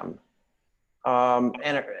trust in them.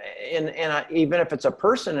 And even if it's a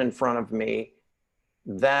person in front of me,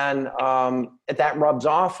 then that rubs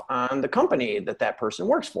off on the company that person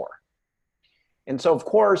works for. And so, of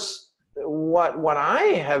course, what I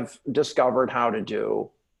have discovered how to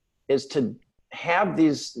do is to have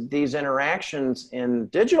these interactions in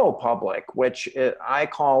digital public, which I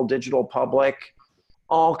call digital public,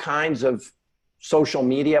 all kinds of social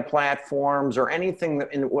media platforms or anything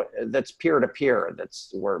that's peer-to-peer, that's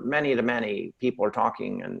where many people are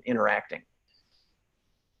talking and interacting.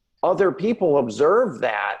 Other people observe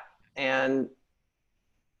that, and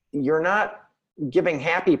you're not giving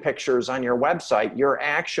happy pictures on your website. You're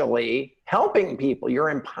actually helping people. You're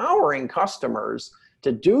empowering customers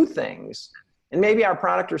to do things. And maybe our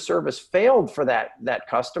product or service failed for that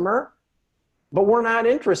customer, but we're not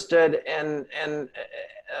interested in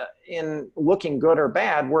looking good or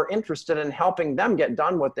bad. We're interested in helping them get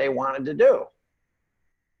done what they wanted to do.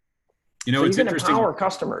 So It's interesting. Empower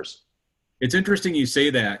customers. It's interesting you say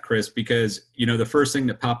that, Chris, because, the first thing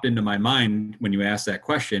that popped into my mind when you asked that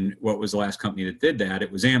question, what was the last company that did that?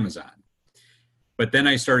 It was Amazon. But then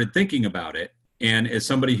I started thinking about it. And as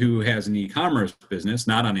somebody who has an e-commerce business,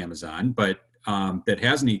 not on Amazon, but that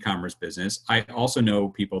has an e-commerce business, I also know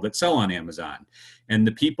people that sell on Amazon. And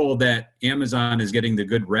the people that Amazon is getting the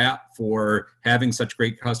good rap for having such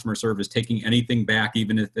great customer service, taking anything back,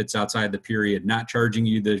 even if it's outside the period, not charging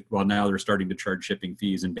you now they're starting to charge shipping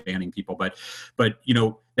fees and banning people. But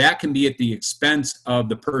that can be at the expense of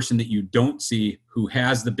the person that you don't see who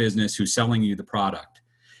has the business, who's selling you the product.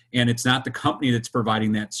 And it's not the company that's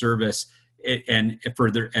providing that service. And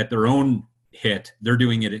at their own hit, they're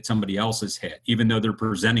doing it at somebody else's hit, even though they're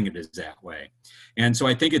presenting it as that way. And so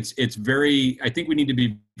I think I think we need to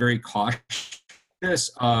be very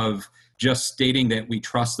cautious of just stating that we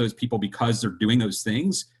trust those people because they're doing those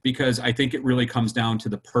things, because I think it really comes down to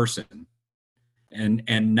the person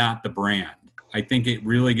and not the brand. I think it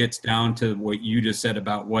really gets down to what you just said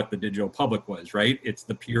about what the digital public was, right? It's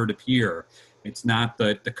the peer-to-peer. It's not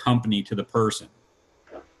the company to the person.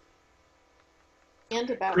 And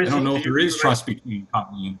about I don't know if there is trust between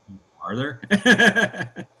company and people, are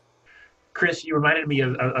there? Chris, you reminded me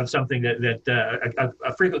of something that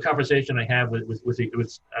a frequent conversation I have with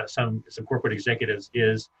some corporate executives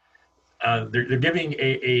is they're giving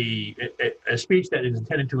a speech that is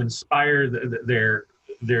intended to inspire their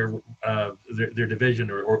division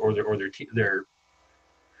or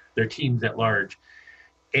their teams at large,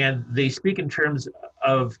 and they speak in terms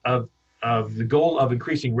of the goal of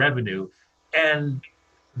increasing revenue. And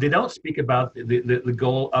they don't speak about the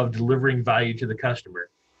goal of delivering value to the customer.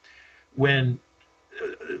 When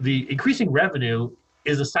the increasing revenue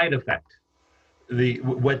is a side effect.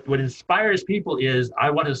 what inspires people is I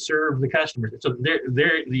want to serve the customers. So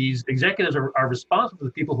these executives are responsible for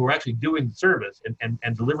the people who are actually doing the service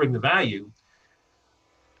and delivering the value.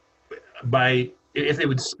 By if they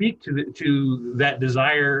would speak to that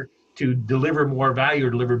desire to deliver more value or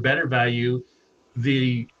deliver better value,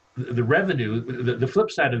 the revenue, the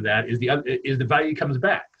flip side of that is the value comes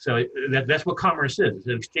back. So that's what commerce is. It's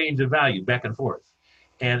an exchange of value back and forth.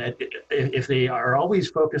 And if they are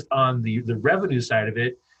always focused on the revenue side of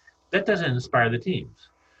it, that doesn't inspire the teams.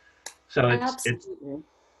 So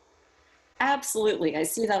Absolutely. I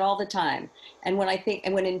see that all the time. And when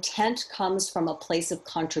intent comes from a place of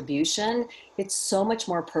contribution, it's so much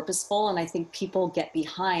more purposeful. And I think people get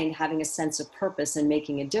behind having a sense of purpose and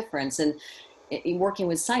making a difference. And in working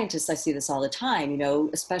with scientists, I see this all the time,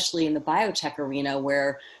 especially in the biotech arena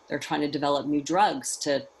where they're trying to develop new drugs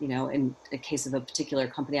to, in the case of a particular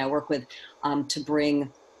company I work with, to bring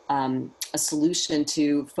a solution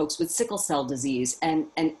to folks with sickle cell disease. And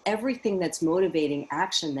everything that's motivating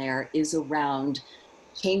action there is around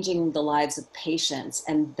changing the lives of patients.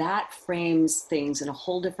 And that frames things in a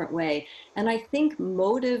whole different way. And I think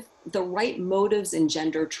the right motives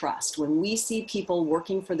engender trust. When we see people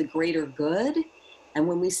working for the greater good, and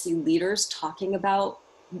when we see leaders talking about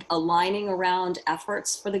aligning around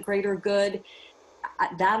efforts for the greater good,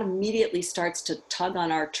 that immediately starts to tug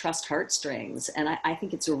on our trust heartstrings. And I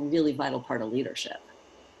think it's a really vital part of leadership.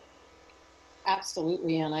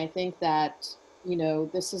 Absolutely. And I think that,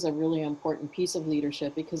 this is a really important piece of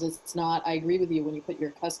leadership because it's not, I agree with you, when you put your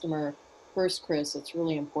customer first, Chris, it's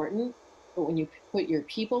really important. But when you put your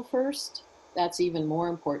people first, that's even more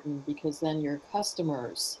important because then your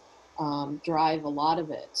customers drive a lot of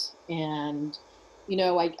it. And,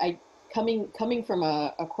 coming from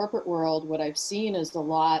a corporate world, what I've seen is a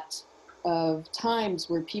lot of times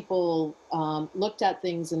where people looked at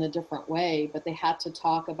things in a different way, but they had to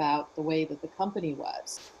talk about the way that the company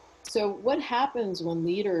was. So what happens when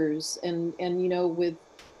leaders and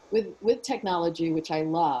with technology, which I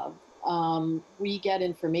love, we get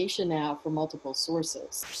information now from multiple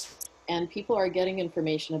sources, and people are getting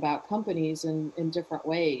information about companies in different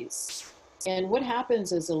ways. And what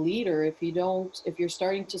happens as a leader if you're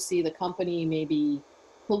starting to see the company maybe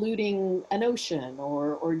polluting an ocean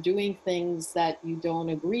or doing things that you don't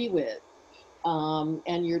agree with,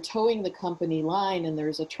 and you're towing the company line and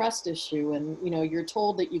there's a trust issue and, you're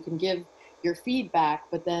told that you can give your feedback,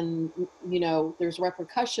 but then, there's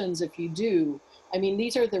repercussions if you do. I mean,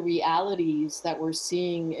 these are the realities that we're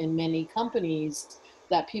seeing in many companies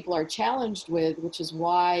that people are challenged with, which is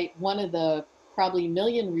why one of the probably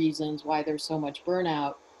million reasons why there's so much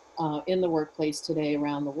burnout in the workplace today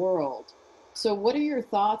around the world. So what are your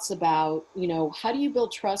thoughts about, how do you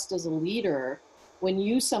build trust as a leader when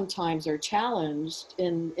you sometimes are challenged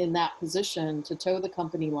in that position to toe the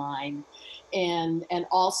company line and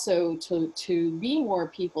also to be more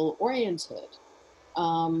people oriented?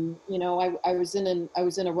 I was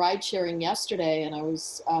in a ride sharing yesterday, and I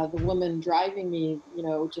was the woman driving me,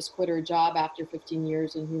 just quit her job after 15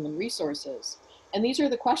 years in human resources. And these are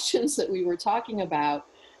the questions that we were talking about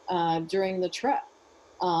during the trip,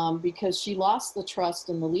 because she lost the trust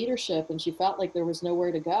in the leadership and she felt like there was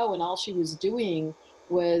nowhere to go. And all she was doing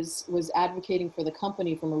was advocating for the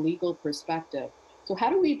company from a legal perspective. So how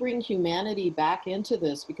do we bring humanity back into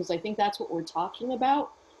this? Because I think that's what we're talking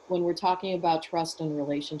about when we're talking about trust and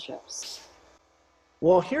relationships.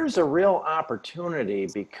 Well, here's a real opportunity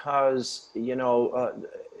because,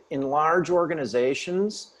 in large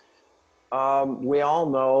organizations, we all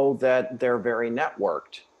know that they're very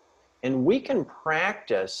networked, and we can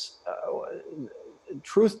practice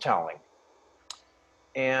truth-telling.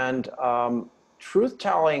 And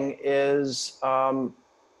truth-telling is,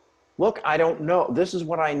 look, I don't know. This is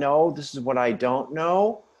what I know. This is what I don't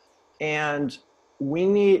know. And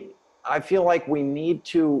I feel like we need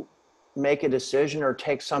to make a decision or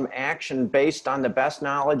take some action based on the best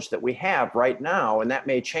knowledge that we have right now. And that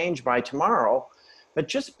may change by tomorrow, but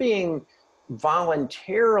just being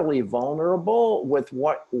voluntarily vulnerable with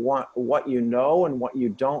what you know and what you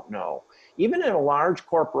don't know. Even in a large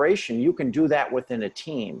corporation, you can do that within a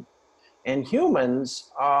team. And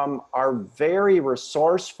humans are very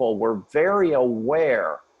resourceful. We're very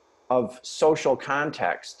aware of social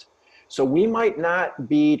context. So we might not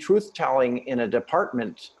be truth-telling in a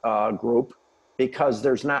department group because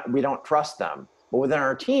we don't trust them. But within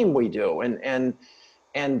our team, we do. And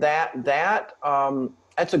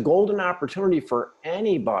that's a golden opportunity for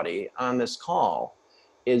anybody on this call,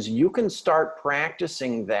 is you can start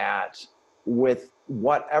practicing that with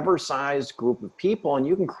whatever size group of people, and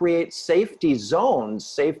you can create safety zones,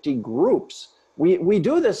 safety groups. We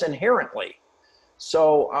do this inherently.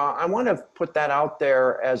 So I want to put that out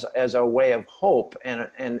there as a way of hope and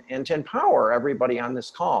to empower everybody on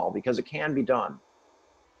this call, because it can be done.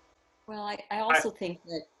 Well, I also think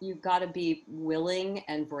that you've got to be willing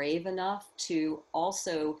and brave enough to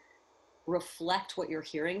also reflect what you're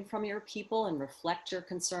hearing from your people and reflect your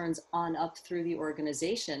concerns on up through the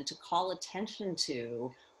organization to call attention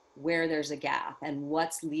to where there's a gap and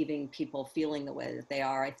what's leaving people feeling the way that they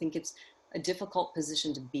are. I think it's a difficult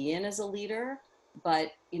position to be in as a leader,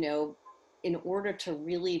 but in order to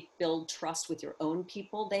really build trust with your own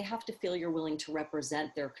people, they have to feel you're willing to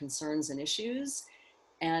represent their concerns and issues.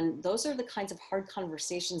 And those are the kinds of hard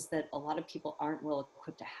conversations that a lot of people aren't well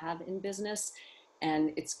equipped to have in business.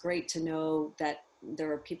 And it's great to know that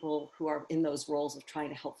there are people who are in those roles of trying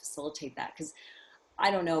to help facilitate that. Because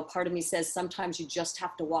I don't know, part of me says sometimes you just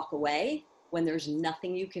have to walk away when there's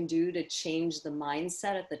nothing you can do to change the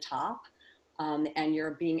mindset at the top. And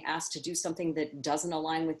you're being asked to do something that doesn't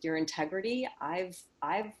align with your integrity. I've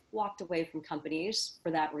walked away from companies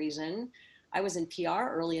for that reason. I was in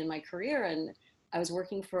PR early in my career, and I was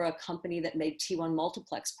working for a company that made T1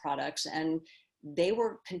 multiplex products, and they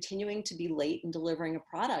were continuing to be late in delivering a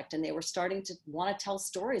product, and they were starting to want to tell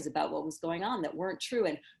stories about what was going on that weren't true.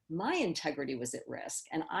 And my integrity was at risk.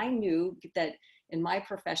 And I knew that in my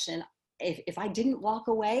profession, if I didn't walk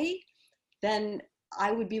away, then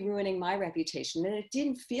I would be ruining my reputation. And it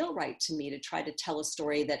didn't feel right to me to try to tell a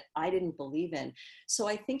story that I didn't believe in. So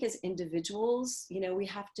I think as individuals, we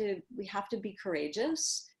have to be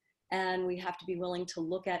courageous, and we have to be willing to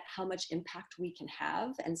look at how much impact we can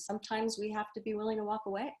have. And sometimes we have to be willing to walk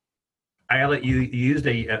away. Ayelet, you used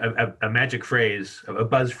a magic phrase, a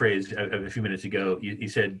buzz phrase a few minutes ago. You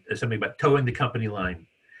said something about towing the company line.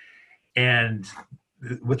 And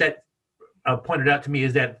what that pointed out to me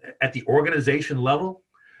is that at the organization level,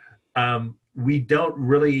 we don't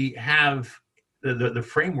really have the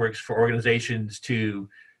frameworks for organizations to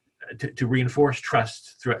reinforce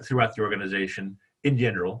trust throughout the organization in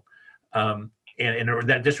general. And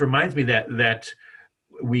that just reminds me that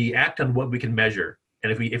we act on what we can measure.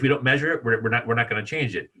 And if we don't measure it, we're not going to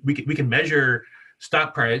change it. We can measure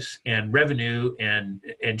stock price and revenue and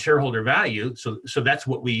shareholder value. So that's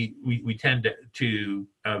what we tend to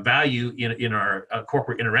value in our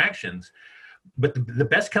corporate interactions. But the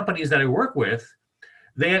best companies that I work with,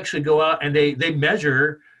 they actually go out and they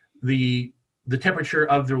measure the temperature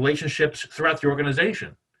of the relationships throughout the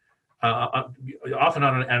organization. Often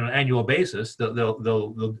on an annual basis,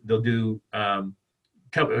 they'll do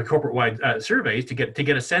corporate-wide surveys to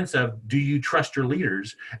get a sense of, do you trust your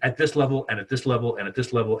leaders at this level and at this level and at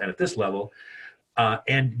this level and at this level,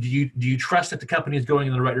 and do you trust that the company is going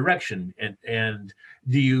in the right direction, and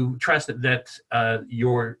do you trust that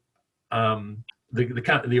your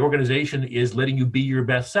the organization is letting you be your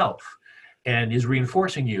best self and is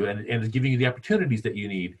reinforcing you and is giving you the opportunities that you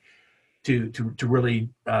need to really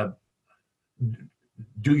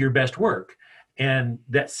do your best work. And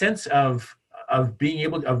that sense of being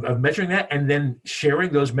able of measuring that and then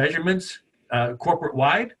sharing those measurements corporate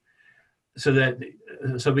wide, so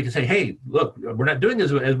we can say, hey, look, we're not doing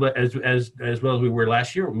as well as we were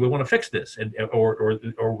last year. We want to fix this, or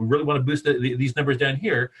we really want to boost these numbers down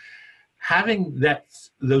here. Having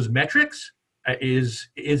those metrics is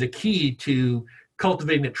a key to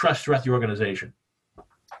cultivating the trust throughout the organization.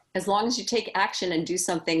 As long as you take action and do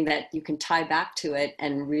something that you can tie back to it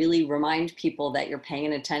and really remind people that you're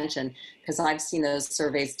paying attention, because I've seen those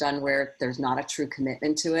surveys done where there's not a true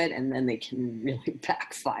commitment to it, and then they can really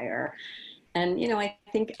backfire. And I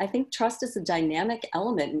think trust is a dynamic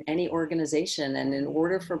element in any organization, and in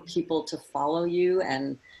order for people to follow you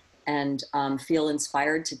and feel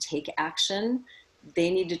inspired to take action,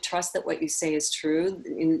 they need to trust that what you say is true.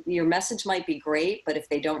 Your message might be great, but if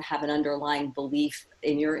they don't have an underlying belief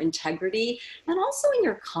in your integrity and also in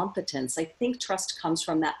your competence, I think trust comes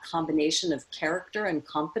from that combination of character and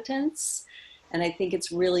competence. And I think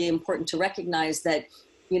it's really important to recognize that,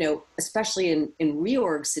 especially in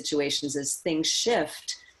reorg situations, as things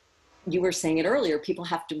shift, you were saying it earlier, people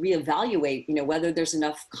have to reevaluate, whether there's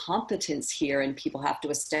enough competence here, and people have to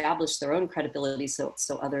establish their own credibility so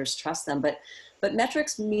others trust them. But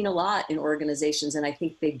metrics mean a lot in organizations, and I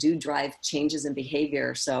think they do drive changes in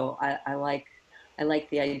behavior. So I like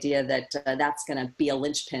the idea that that's going to be a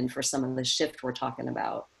linchpin for some of the shift we're talking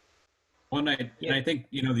about. Well, and I think,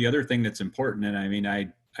 the other thing that's important, and I mean,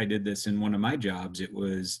 I did this in one of my jobs. It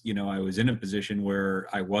was, I was in a position where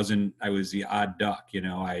I was the odd duck.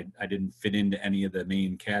 I didn't fit into any of the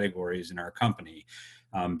main categories in our company.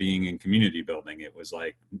 Being in community building, it was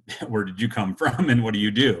like, where did you come from and what do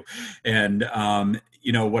you do? And,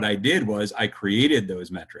 what I did was I created those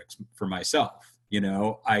metrics for myself.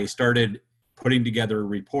 I started putting together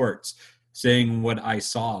reports, saying what I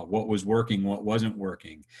saw, what was working, what wasn't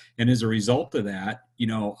working. And as a result of that,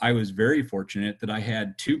 I was very fortunate that I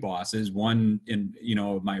had two bosses, one in,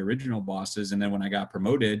 my original bosses. And then when I got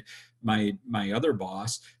promoted, my other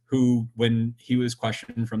boss, who, when he was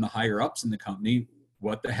questioned from the higher ups in the company,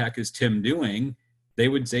 what the heck is Tim doing? They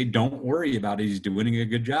would say, don't worry about it. He's doing a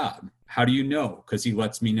good job. How do you know? Because he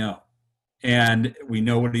lets me know. And we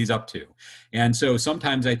know what he's up to. And so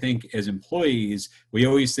sometimes I think as employees, we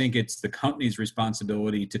always think it's the company's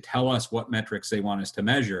responsibility to tell us what metrics they want us to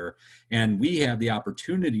measure. And we have the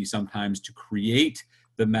opportunity sometimes to create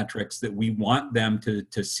the metrics that we want them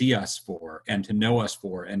to see us for and to know us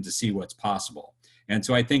for and to see what's possible. And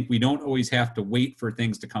so I think we don't always have to wait for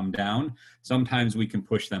things to come down. Sometimes we can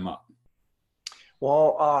push them up.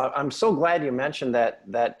 Well, I'm so glad you mentioned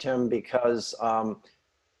that Tim, because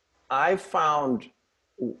I've found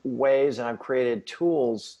ways, and I've created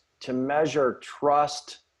tools to measure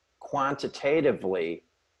trust quantitatively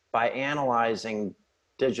by analyzing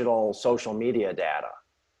digital social media data.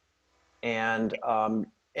 And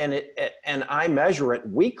I measure it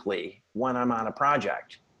weekly when I'm on a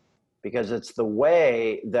project, because it's the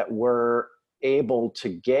way that we're able to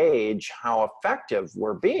gauge how effective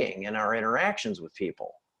we're being in our interactions with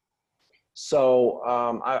people. So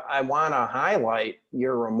I want to highlight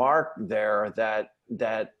your remark there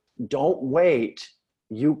that don't wait.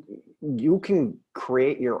 You can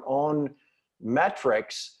create your own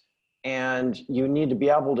metrics, and you need to be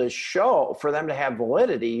able to show, for them to have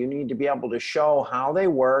validity, you need to be able to show how they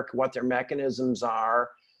work, what their mechanisms are,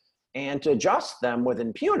 and to adjust them with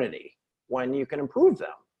impunity when you can improve them.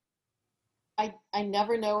 I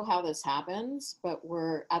never know how this happens, but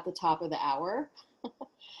we're at the top of the hour.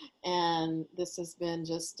 And this has been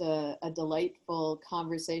just a delightful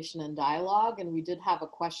conversation and dialogue. And we did have a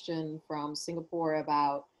question from Singapore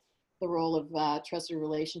about the role of trusted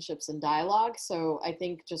relationships and dialogue. So I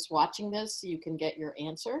think just watching this, you can get your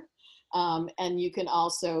answer. And you can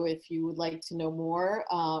also, if you would like to know more,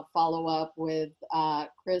 follow up with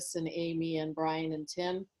Chris and Amy and Brian and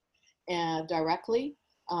Tim directly.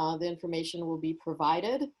 The information will be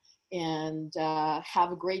provided. And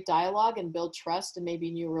have a great dialogue and build trust and maybe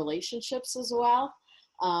new relationships as well.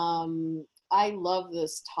 I love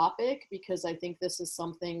this topic because I think this is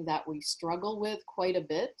something that we struggle with quite a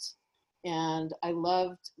bit. And I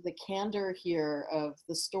loved the candor here of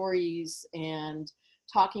the stories and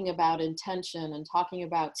talking about intention and talking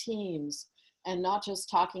about teams, and not just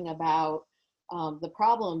talking about the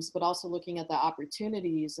problems, but also looking at the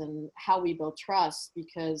opportunities and how we build trust,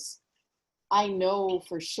 because I know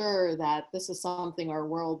for sure that this is something our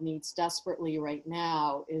world needs desperately right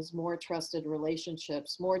now, is more trusted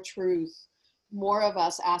relationships, more truth, more of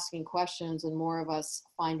us asking questions, and more of us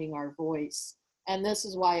finding our voice. And this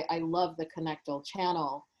is why I love the Connectal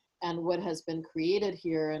channel and what has been created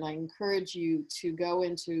here. And I encourage you to go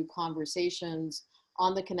into conversations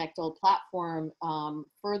on the Connectal platform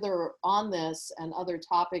further on this and other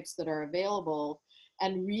topics that are available,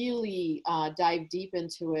 and really dive deep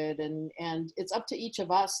into it. And it's up to each of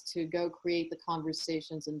us to go create the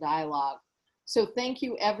conversations and dialogue. So thank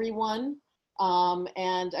you, everyone.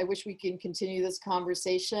 And I wish we can continue this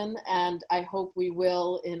conversation, and I hope we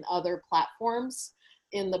will in other platforms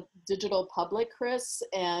in the digital public, Chris,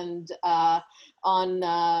 and on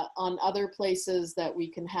other places that we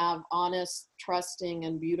can have honest, trusting,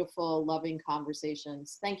 and beautiful, loving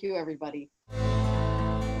conversations. Thank you, everybody.